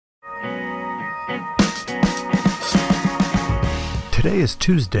Today is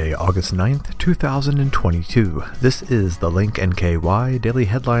Tuesday, August 9th, 2022. This is the Link NKY Daily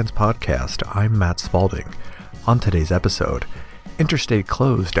Headlines Podcast. I'm Matt Spaulding. On today's episode, Interstate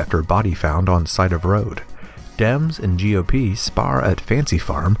closed after body found on side of road. Dems and GOP spar at Fancy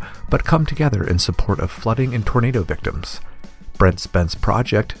Farm, but come together in support of flooding and tornado victims. Brent Spence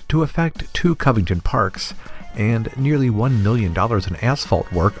project to affect 2 Covington parks, and nearly $1 million in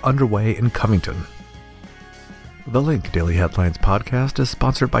asphalt work underway in Covington. The Link Daily Headlines Podcast is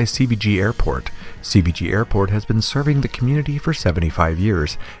sponsored by CVG Airport. CVG Airport has been serving the community for 75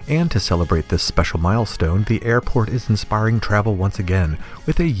 years, and to celebrate this special milestone, the airport is inspiring travel once again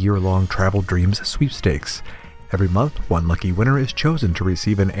with a year-long Travel Dreams sweepstakes. Every month, one lucky winner is chosen to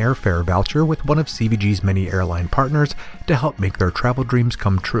receive an airfare voucher with one of CVG's many airline partners to help make their travel dreams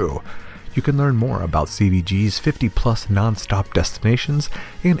come true. You can learn more about CVG's 50-plus non-stop destinations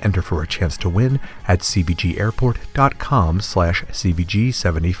and enter for a chance to win at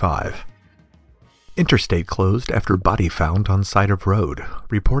cvgairport.com/CVG75. Interstate closed after body found on side of road,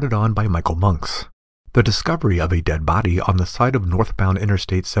 reported on by Michael Monks. The discovery of a dead body on the side of northbound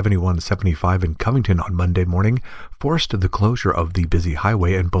Interstate 7175 in Covington on Monday morning forced the closure of the busy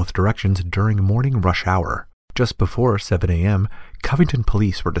highway in both directions during morning rush hour. Just before 7 a.m., Covington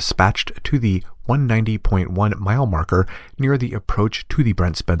police were dispatched to the 190.1 mile marker near the approach to the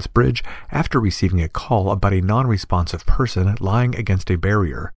Brent Spence Bridge after receiving a call about a non-responsive person lying against a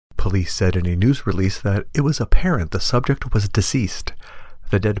barrier. Police said in a news release that it was apparent the subject was deceased.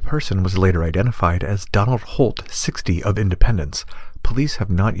 The dead person was later identified as Donald Holt, 60, of Independence. Police have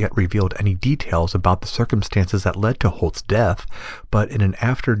not yet revealed any details about the circumstances that led to Holt's death, but in an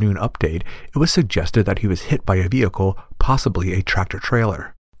afternoon update, it was suggested that he was hit by a vehicle, possibly a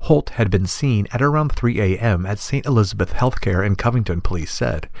tractor-trailer. Holt had been seen at around 3 a.m. at St. Elizabeth Healthcare in Covington, police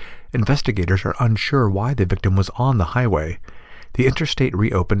said. Investigators are unsure why the victim was on the highway. The interstate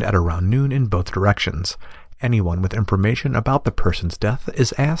reopened at around noon in both directions. Anyone with information about the person's death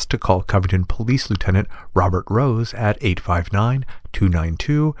is asked to call Covington Police Lieutenant Robert Rose at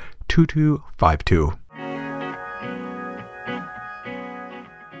 859-292-2252.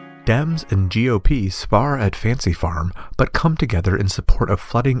 Dems and GOP spar at Fancy Farm, but come together in support of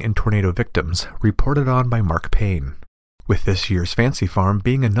flooding and tornado victims, reported on by Mark Payne. With this year's Fancy Farm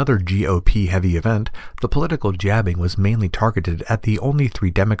being another GOP-heavy event, the political jabbing was mainly targeted at the only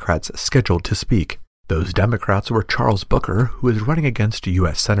 3 Democrats scheduled to speak. Those Democrats were Charles Booker, who is running against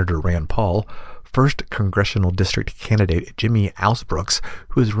U.S. Senator Rand Paul, 1st Congressional District candidate Jimmy Alsbrooks,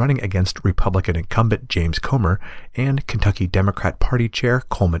 who is running against Republican incumbent James Comer, and Kentucky Democrat Party Chair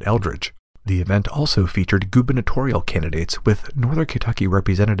Coleman Eldridge. The event also featured gubernatorial candidates, with Northern Kentucky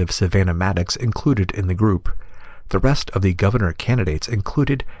Representative Savannah Maddox included in the group. The rest of the governor candidates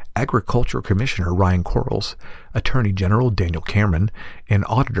included Agriculture Commissioner Ryan Quarles, Attorney General Daniel Cameron, and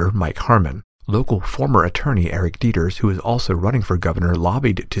Auditor Mike Harmon. Local former attorney Eric Dieters, who is also running for governor,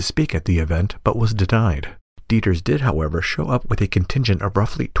 lobbied to speak at the event but was denied. Dieters did, however, show up with a contingent of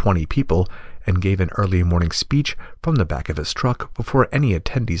roughly 20 people and gave an early morning speech from the back of his truck before any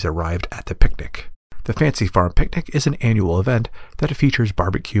attendees arrived at the picnic. The Fancy Farm Picnic is an annual event that features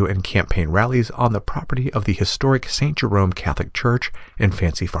barbecue and campaign rallies on the property of the historic St. Jerome Catholic Church in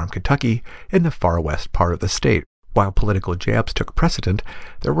Fancy Farm, Kentucky, in the far west part of the state. While political jabs took precedent,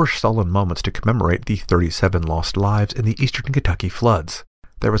 there were sullen moments to commemorate the 37 lost lives in the eastern Kentucky floods.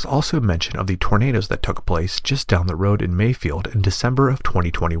 There was also mention of the tornadoes that took place just down the road in Mayfield in December of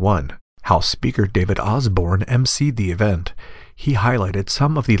 2021. House Speaker David Osborne emceed the event. He highlighted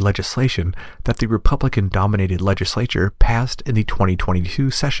some of the legislation that the Republican-dominated legislature passed in the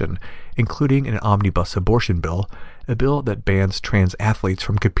 2022 session, including an omnibus abortion bill, a bill that bans trans athletes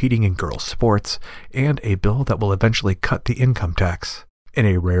from competing in girls' sports, and a bill that will eventually cut the income tax. In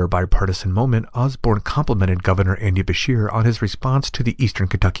a rare bipartisan moment, Osborne complimented Governor Andy Beshear on his response to the eastern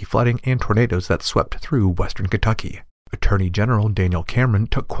Kentucky flooding and tornadoes that swept through western Kentucky. Attorney General Daniel Cameron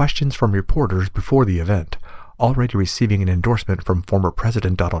took questions from reporters before the event, already receiving an endorsement from former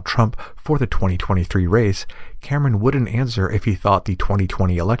President Donald Trump for the 2023 race. Cameron wouldn't answer if he thought the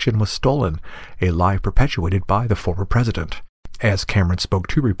 2020 election was stolen, a lie perpetuated by the former president. As Cameron spoke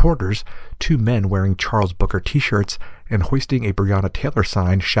to reporters, 2 men wearing Charles Booker t-shirts and hoisting a Breonna Taylor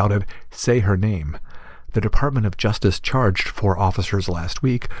sign shouted, "Say her name." The Department of Justice charged 4 officers last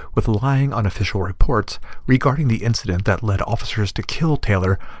week with lying on official reports regarding the incident that led officers to kill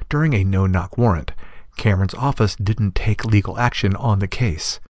Taylor during a no-knock warrant. Cameron's office didn't take legal action on the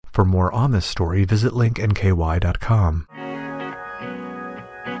case. For more on this story, visit linknky.com.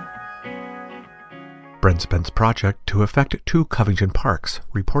 Brent Spence project to affect 2 Covington parks,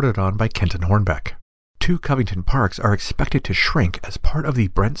 reported on by Kenton Hornbeck. 2 Covington parks are expected to shrink as part of the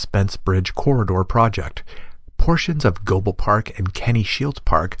Brent Spence Bridge Corridor project. Portions of Goble Park and Kenny Shields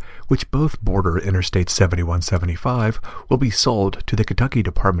Park, which both border Interstate 7175, will be sold to the Kentucky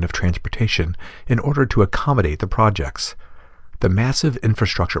Department of Transportation in order to accommodate the projects. The massive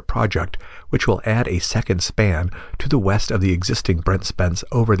infrastructure project, which will add a second span to the west of the existing Brent Spence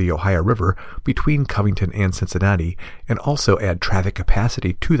over the Ohio River between Covington and Cincinnati, and also add traffic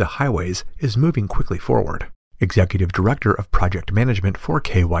capacity to the highways, is moving quickly forward. Executive Director of Project Management for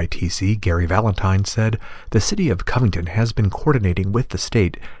KYTC, Gary Valentine, said the city of Covington has been coordinating with the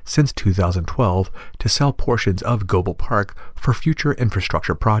state since 2012 to sell portions of Goble Park for future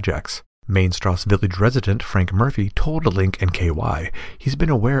infrastructure projects. Mainstrasse Village resident Frank Murphy told Link and KY he's been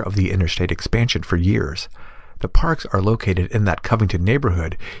aware of the interstate expansion for years. The parks are located in that Covington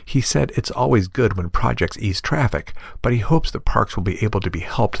neighborhood. He said it's always good when projects ease traffic, but he hopes the parks will be able to be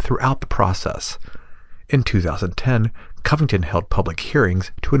helped throughout the process. In 2010, Covington held public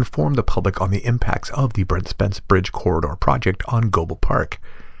hearings to inform the public on the impacts of the Brent Spence Bridge Corridor project on Goble Park.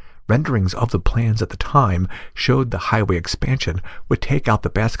 Renderings of the plans at the time showed the highway expansion would take out the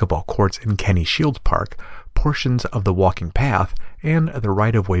basketball courts in Kenny Shields Park, portions of the walking path, and the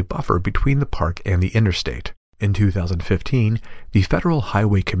right-of-way buffer between the park and the interstate. In 2015, the Federal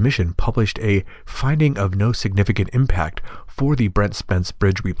Highway Commission published a finding of no significant impact for the Brent Spence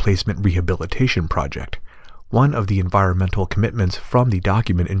Bridge Replacement Rehabilitation Project. One of the environmental commitments from the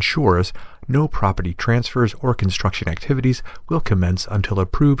document ensures no property transfers or construction activities will commence until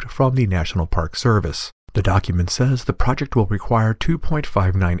approved from the National Park Service. The document says the project will require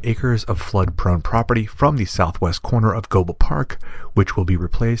 2.59 acres of flood-prone property from the southwest corner of Goble Park, which will be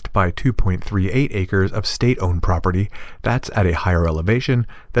replaced by 2.38 acres of state-owned property that's at a higher elevation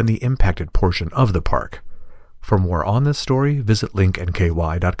than the impacted portion of the park. For more on this story, visit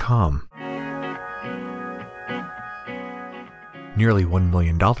linknky.com. Nearly $1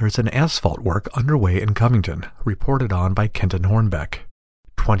 million in asphalt work underway in Covington, reported on by Kenton Hornbeck.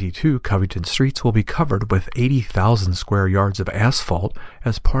 22 Covington streets will be covered with 80,000 square yards of asphalt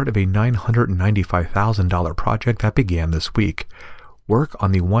as part of a $995,000 project that began this week. Work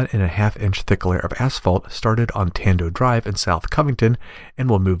on the 1.5-inch thick layer of asphalt started on Tando Drive in South Covington and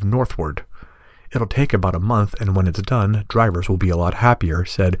will move northward. It'll take about a month, and when it's done, drivers will be a lot happier,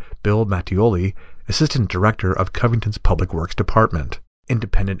 said Bill Mattioli, Assistant Director of Covington's Public Works Department.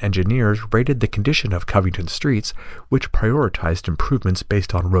 Independent engineers rated the condition of Covington streets, which prioritized improvements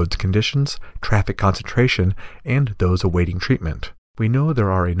based on roads conditions, traffic concentration, and those awaiting treatment. We know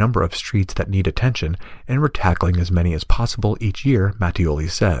there are a number of streets that need attention, and we're tackling as many as possible each year, Mattioli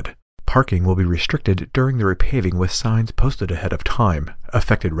said. Parking will be restricted during the repaving with signs posted ahead of time.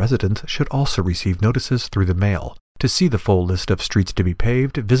 Affected residents should also receive notices through the mail. To see the full list of streets to be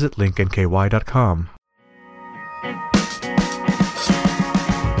paved, visit linknky.com.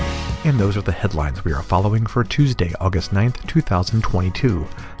 And those are the headlines we are following for Tuesday, August 9th, 2022.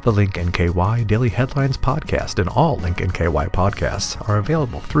 The Link NKY Daily Headlines podcast and all Link NKY podcasts are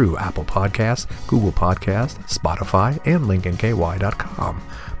available through Apple Podcasts, Google Podcasts, Spotify, and linknky.com.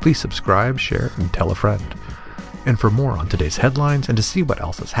 Please subscribe, share, and tell a friend. And for more on today's headlines and to see what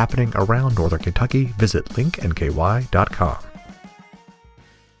else is happening around Northern Kentucky, visit linknky.com.